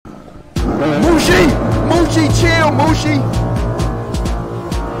Mooshie! Mooshie, chill, Mooshie!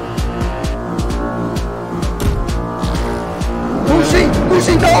 Mooshie!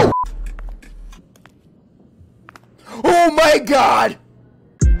 Mooshie, no! Oh my god!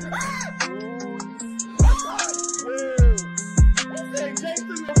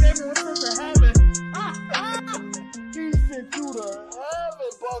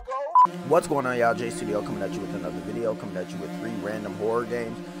 What's going on, y'all? J Studio coming at you with another video, coming at you with 3 random horror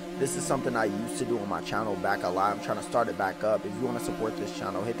games. This is something I used to do on my channel back a lot. I'm trying to start it back up. If you want to support this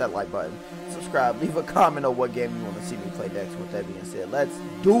channel, hit that like button, subscribe, leave a comment on what game you want to see me play next. With that being said, let's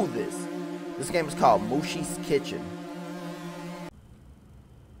do this. This game is called Mooshie's Kitchen.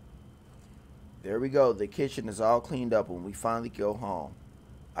 There we go. The kitchen is all cleaned up when we finally go home.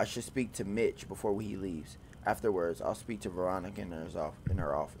 I should speak to Mitch before he leaves. Afterwards, I'll speak to Veronica in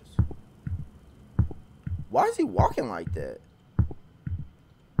her office. Why is he walking like that?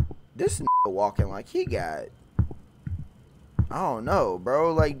 This nigga walking like he got... I don't know,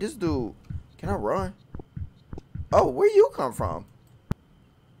 bro. Like, this dude... Can I run? Oh, where you come from?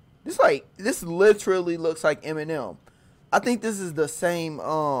 This literally looks like Eminem. I think this is the same,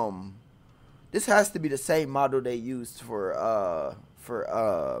 this has to be the same model they used for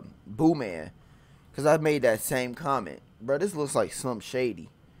Boo Man. Because I made that same comment. Bro, this looks like Slim Shady.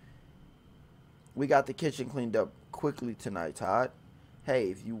 We got the kitchen cleaned up quickly tonight, Todd. Hey,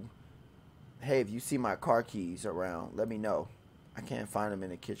 if you see my car keys around, let me know. I can't find them in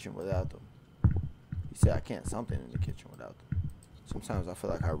the kitchen without them. You said I can't something in the kitchen without them. Sometimes I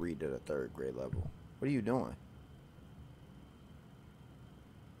feel like I read at a 3rd grade level. What are you doing?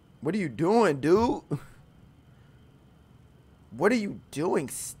 What are you doing, dude? What are you doing,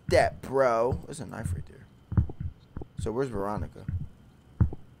 step bro? There's a knife right there. So where's Veronica?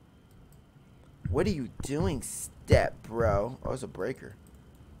 What are you doing, step bro? Oh, it's a breaker.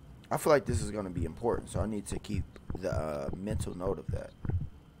 I feel like this is going to be important, so I need to keep the mental note of that.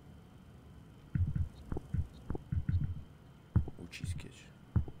 Mooshie's kitchen.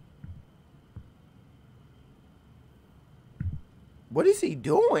 What is he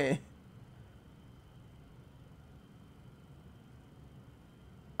doing?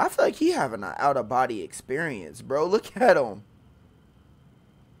 I feel like he having an out-of-body experience, bro. Look at him.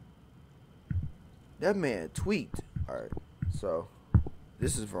 That man tweaked. Alright, so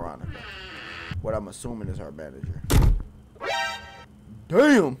this is Veronica. What I'm assuming is our manager.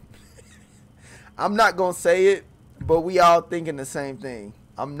 Damn! I'm not gonna say it, but we all thinking the same thing.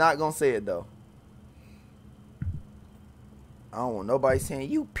 I'm not gonna say it, though. I don't want nobody saying,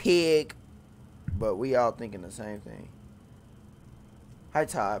 you pig. But we all thinking the same thing. Hi,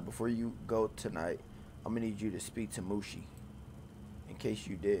 Todd. Before you go tonight, I'm gonna need you to speak to Mooshie. In case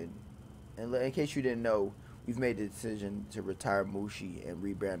you didn't. And in case you didn't know, we've made the decision to retire Mooshie and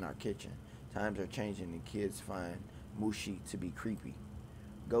rebrand our kitchen. Times are changing and kids find Mooshie to be creepy.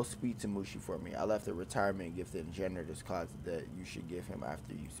 Go speak to Mooshie for me. I left a retirement gift in the janitor's closet that you should give him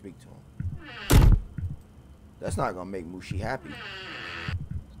after you speak to him. That's not gonna make Mooshie happy.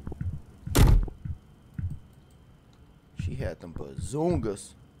 She had them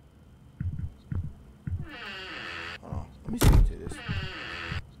bazungas. Oh, let me speak to this.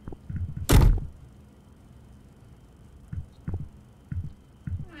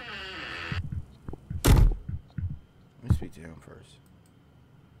 Let me speak to him first.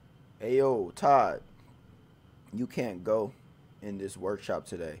 Hey, yo, Todd. You can't go in this workshop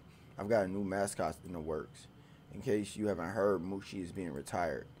today. I've got a new mascot in the works. In case you haven't heard, Mooshie is being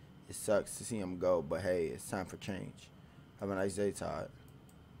retired. It sucks to see him go, but hey, it's time for change. Have a nice day, Todd.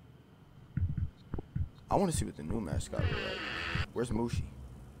 I want to see what the new mascot looks like. Where's Mooshie?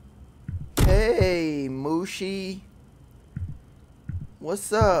 Hey, Mooshie.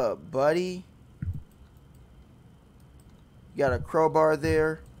 What's up, buddy? You got a crowbar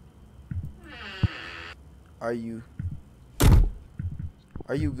there? Are you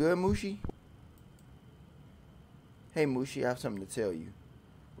good, Mooshie? Hey, Mooshie, I have something to tell you.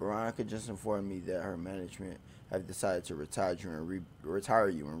 Veronica just informed me that her management have decided to retire you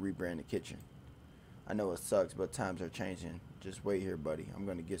and rebrand the kitchen. I know it sucks, but times are changing. Just wait here, buddy. I'm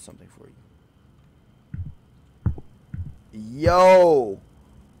gonna get something for you. Yo,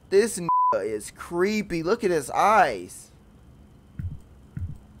 this nigga is creepy. Look at his eyes.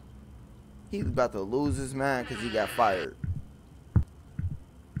 He's about to lose his mind because he got fired.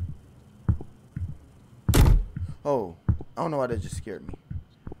 Oh, I don't know why that just scared me.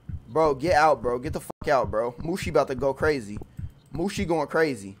 Bro, get out, bro. Get the fuck out, bro. Mooshie about to go crazy. Mooshie going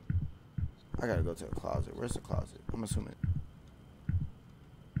crazy. I gotta go to the closet. Where's the closet? I'm assuming.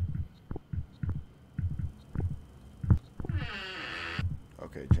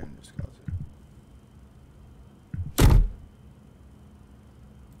 Okay, janitor's closet.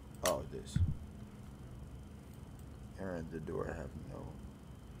 is. Aaron, the door have no.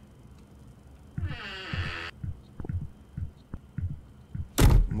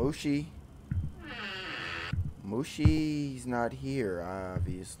 Mooshie. Mooshie's not here,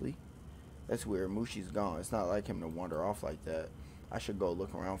 obviously. That's weird. Mooshie's gone. It's not like him to wander off like that. I should go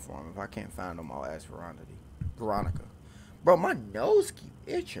look around for him. If I can't find him, I'll ask Veronica. Bro, my nose keep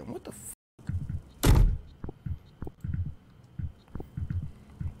itching. What the f?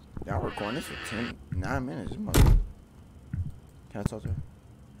 Y'all recording this for 9 minutes. Can I talk to her?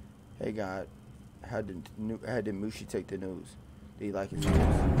 Hey, God. How did Mooshie take the news? Did he like his news?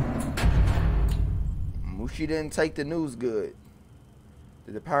 Mooshie didn't take the news good.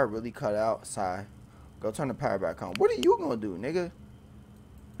 Did the power really cut out? Sigh. Go turn the power back on. What are you gonna do, nigga?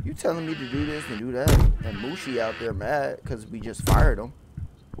 You telling me to do this and do that? And Mooshie out there mad because we just fired him.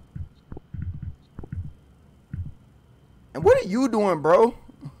 And what are you doing, bro?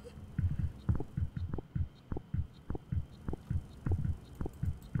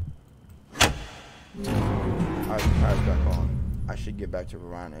 Alright, power's back on. I should get back to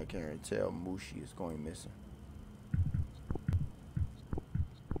Veronica and tell Mooshie is going missing.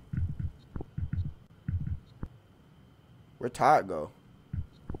 Where'd Todd go?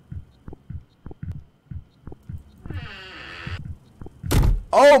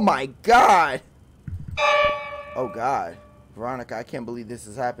 Oh my God! Oh God. Veronica, I can't believe this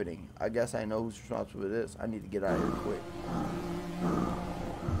is happening. I guess I know who's responsible for this. I need to get out of here quick.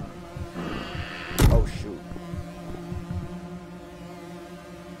 Oh shoot.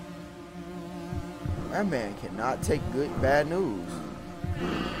 That man cannot take bad news.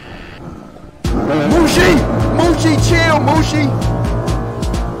 Mooshie! Mooshie, chill, Mooshie!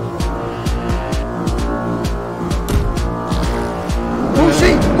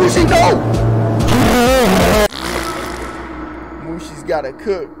 Mooshie! Mooshie, no! Mooshie's gotta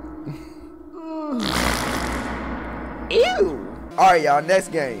cook. Ew! Alright, y'all, next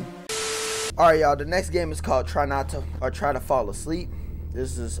game. Alright, y'all, the next game is called Try to Fall Asleep.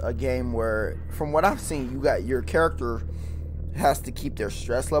 This is a game where, from what I've seen, your character has to keep their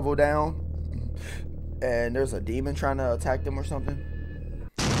stress level down. And there's a demon trying to attack them or something.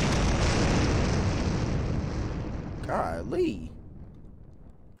 Golly.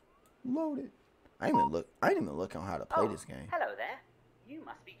 Loaded. I didn't even look on how to play this game. Hello there. You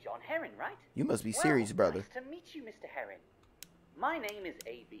must be John Herron, right? You must be serious, brother. Nice to meet you, Mr. Herron. My name is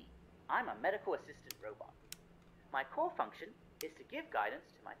AB. I'm a medical assistant robot. My core function is to give guidance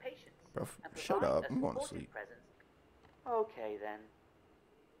to my patients. Bro, shut up. I'm going to sleep. Okay, then.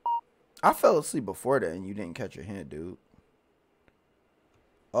 I fell asleep before that and you didn't catch your hint, dude.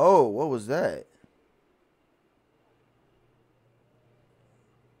 Oh, what was that?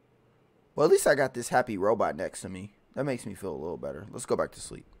 Well, at least I got this happy robot next to me. That makes me feel a little better. Let's go back to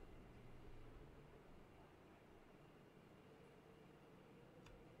sleep.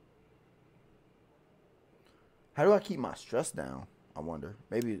 How do I keep my stress down? I wonder.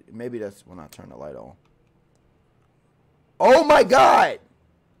 Maybe that's when I turn the light on. Oh my God!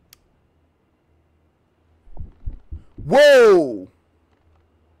 Whoa!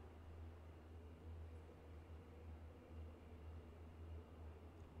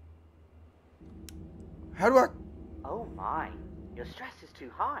 How do I... Oh my, your stress is too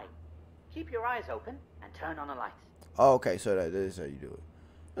high. Keep your eyes open and turn on the lights. Oh, okay, so that is how you do it.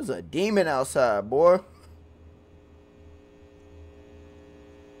 There's a demon outside, boy.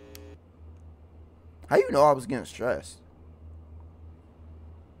 How you know I was getting stressed?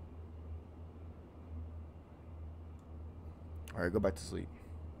 Alright, go back to sleep.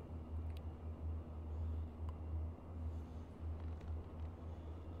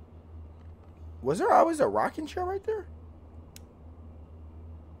 Was there always a rocking chair right there?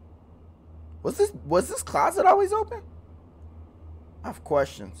 Was this closet always open? I have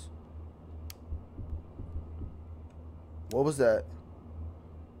questions. What was that?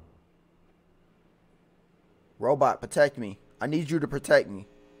 Robot, protect me. I need you to protect me.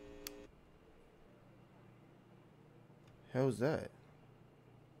 Hell's that?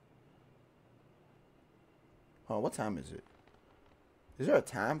 Oh, what time is it? Is there a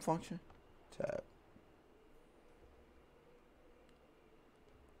time function? Tab.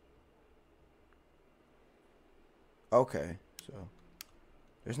 Okay, so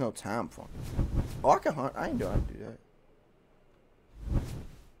there's no time function. Oh, I can hunt. I ain't doing to do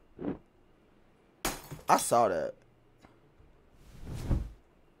that. I saw that.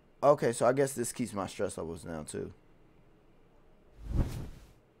 Okay, so I guess this keeps my stress levels down too.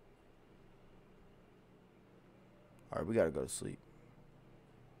 Alright, we gotta go to sleep.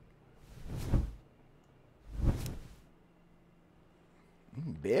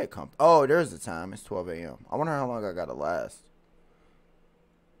 bed comfy. Oh, there's the time. It's 12 a.m. I wonder how long I gotta last.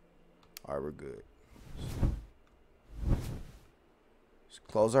 All right, we're good. Just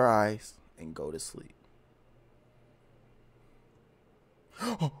close our eyes and go to sleep.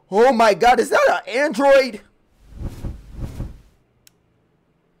 Oh my God, is that an android?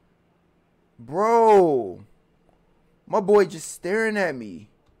 Bro, my boy just staring at me.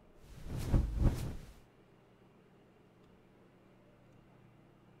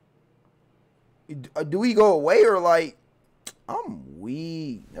 Do we go away or like, I'm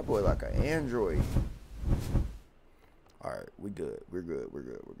weak. That boy like an android. All right, we good. We're good. We're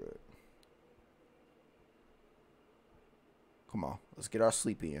good. We're good. Come on, let's get our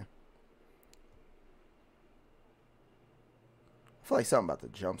sleep in. I feel like something about to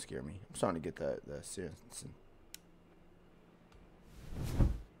jump scare me. I'm starting to get that sense. I'm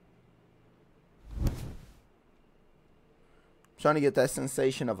trying to get that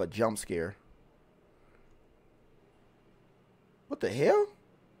sensation of a jump scare. What the hell?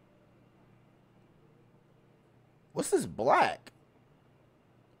 What's this black?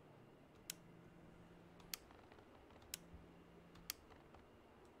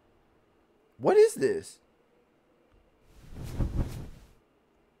 What is this?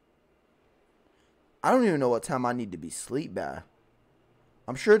 I don't even know what time I need to be asleep by.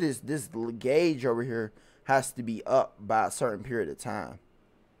 I'm sure this gauge over here has to be up by a certain period of time.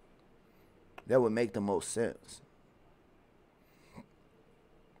 That would make the most sense.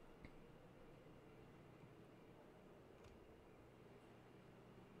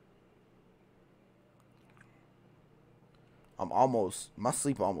 My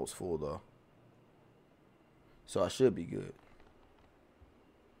sleep almost full though. So I should be good.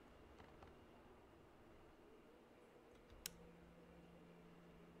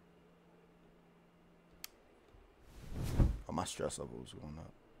 Oh, my stress level was going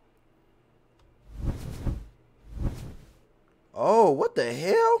up. Oh, what the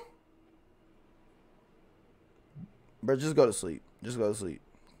hell? Bro, just go to sleep. Just go to sleep.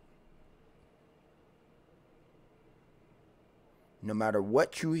 No matter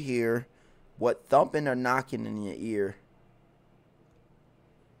what you hear, what thumping or knocking in your ear.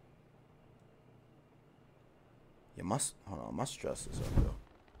 Yeah, hold on, my stress is up though.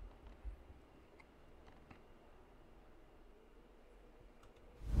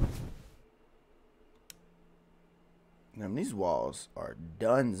 Damn, these walls are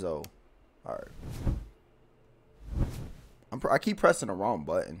donezo. Alright. I keep pressing the wrong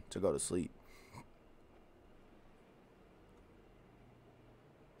button to go to sleep.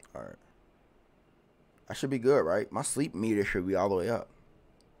 Alright. I should be good, right? My sleep meter should be all the way up.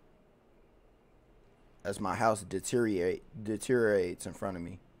 As my house deteriorates in front of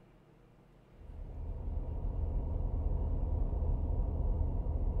me.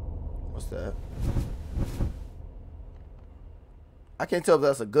 What's that? I can't tell if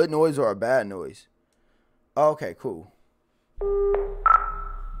that's a good noise or a bad noise. Oh, okay, cool.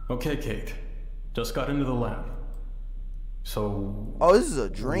 Okay, Kate. Just got into the lab. So... Oh, this is a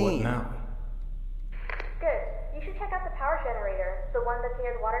dream. What now? Good. You should check out the power generator, the one that's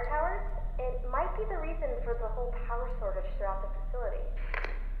near the water towers. It might be the reason for the whole power shortage throughout the facility.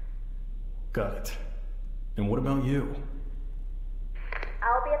 Got it. And what about you?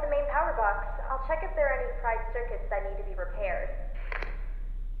 I'll be at the main power box. I'll check if there are any fried circuits that need to be repaired.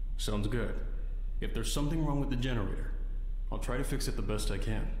 Sounds good. If there's something wrong with the generator, I'll try to fix it the best I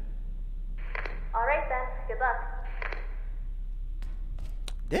can. Alright then. Good luck.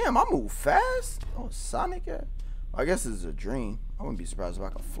 Damn, I move fast. Oh, Sonic. I guess this is a dream. I wouldn't be surprised if I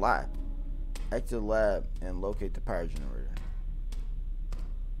could fly. Exit the lab and locate the power generator.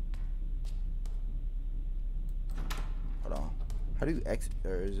 Hold on. How do you exit?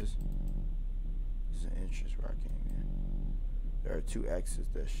 Or is this? This is an entrance where I came in. There are 2 exits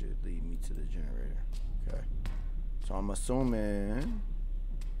that should lead me to the generator. Okay. So I'm assuming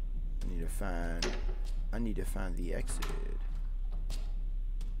I need to find the exit.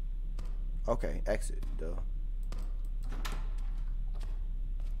 Okay, exit. Duh.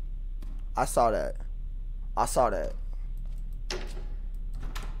 I saw that. I saw that.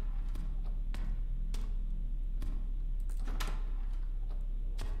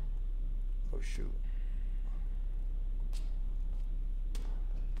 Oh shoot.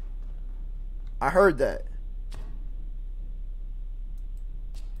 I heard that.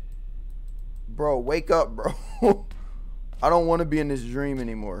 Bro, wake up, bro. I don't want to be in this dream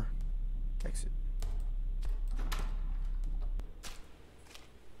anymore. Exit.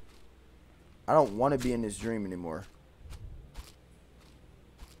 I don't want to be in this dream anymore.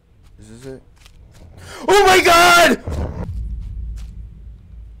 Is this it? Oh my god!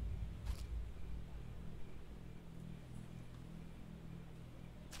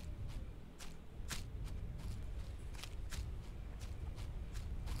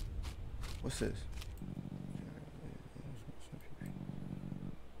 What's this?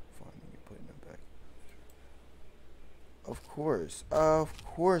 Putting it back. Of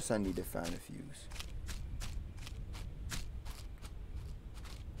course I need to find a fuse.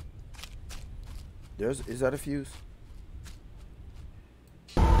 Is that a fuse?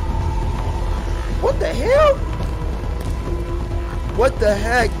 What the hell? What the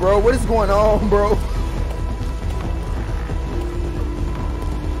heck, bro? What is going on, bro?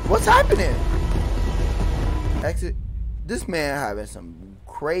 What's happening? Exit. This man having some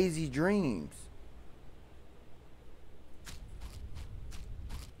crazy dreams.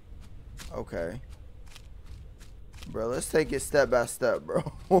 Okay. Bro, let's take it step by step, bro.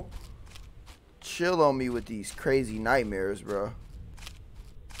 Chill on me with these crazy nightmares, bro.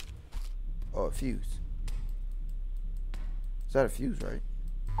 Oh, a fuse. Is that a fuse, right?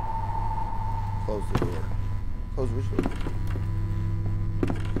 Close the door. Close which door?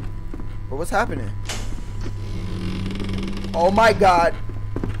 But what's happening? Oh my god.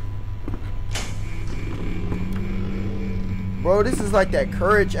 Bro, this is like that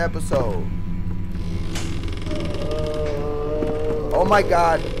Courage episode. Oh my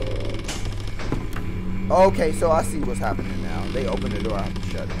god. Okay, so I see what's happening now. They open the door, I have to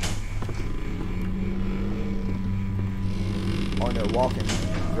shut it. Oh, and they're walking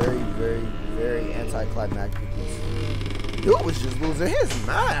very, very, very anticlimactic. Dude was just losing his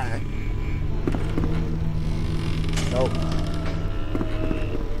mind. Nope.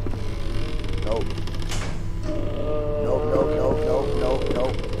 Nope. Nope, nope, nope, nope, nope,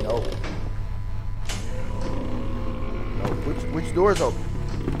 nope, nope. Nope. Which door is open?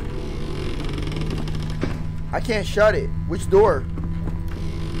 I can't shut it. Which door?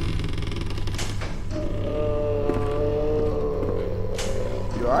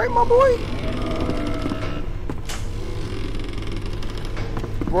 You alright, my boy?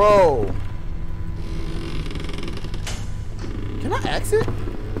 Bro. Can I exit?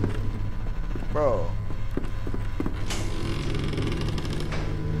 Bro.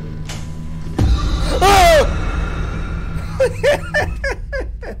 Oh!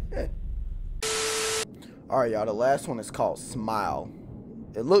 Alright, y'all. The last one is called Smile.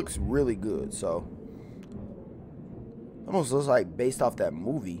 It looks really good, so. Almost looks like based off that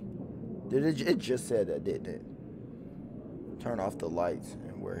movie. It just said that, didn't it? Turn off the lights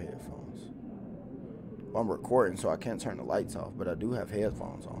and wear headphones. Well, I'm recording, so I can't turn the lights off, but I do have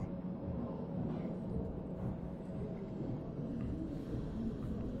headphones on.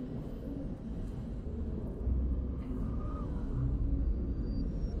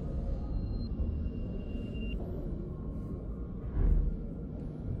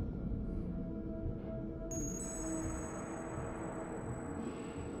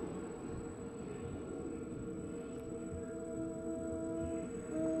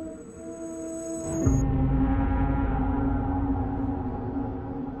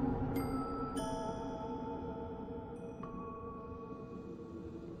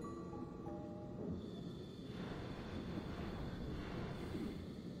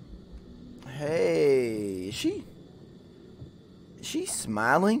 Hey, is she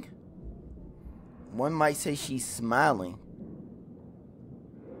smiling? One might say she's smiling.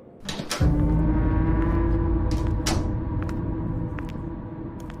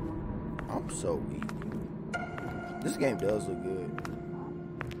 I'm so weak. This game does look good.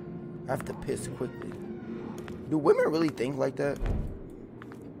 I have to piss quickly. Do women really think like that?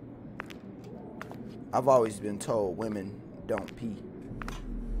 I've always been told women don't pee.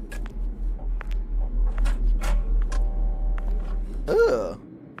 Ugh.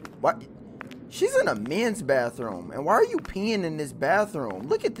 What? She's in a men's bathroom. And why are you peeing in this bathroom?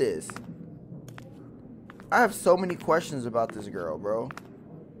 Look at this. I have so many questions about this girl, bro.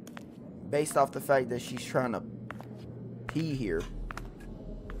 Based off the fact that she's trying to pee here.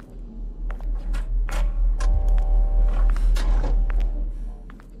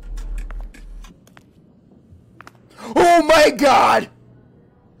 Oh my god!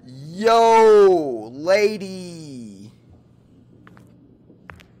 Yo, lady.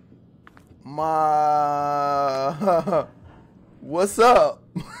 What's up?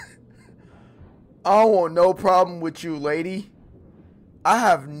 I don't want no problem with you, lady. I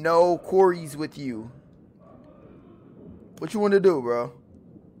have no quarries with you. What you want to do, bro?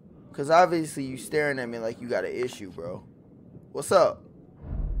 Because obviously you staring at me like you got an issue, bro. What's up?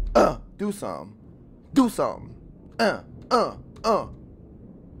 Do something. Do something.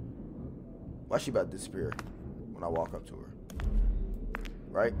 Why she about to disappear when I walk up to her?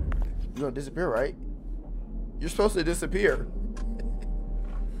 Right? You gonna disappear, right? You're supposed to disappear.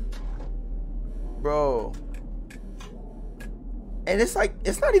 Bro. And it's like,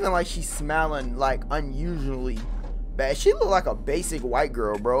 it's not even like she's smiling like unusually bad. She look like a basic white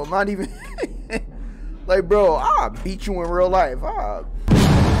girl, bro. Not even like, bro, I'll beat you in real life. Oh.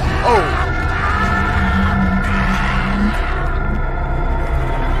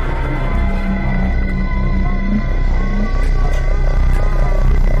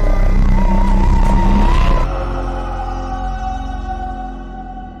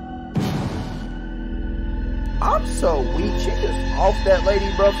 I'm so weak. She just off that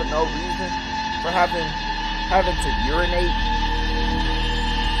lady, bro, for no reason. For having to urinate.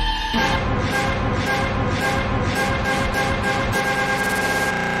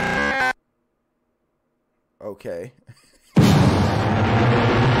 Okay.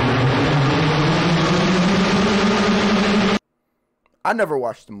 I never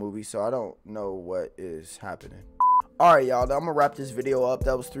watched the movie, so I don't know what is happening. Alright, y'all, I'm gonna wrap this video up.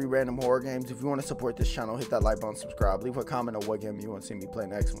 That was 3 random horror games. If you want to support this channel, hit that like button, subscribe, leave a comment on what game you want to see me play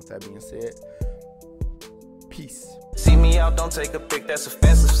next. With that being said, peace. See me out, don't take a pic, that's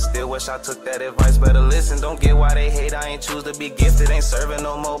offensive. Still wish I took that advice, better listen. Don't get why they hate, I ain't choose to be gifted. Ain't serving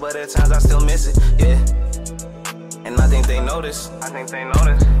no more, but at times I still miss it, yeah. And I think they notice. I think they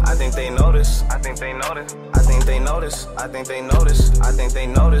notice. I think they notice. I think they notice. I think they notice. I think they notice. I think they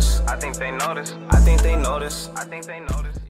notice. I think they notice. I think they notice. I think they notice.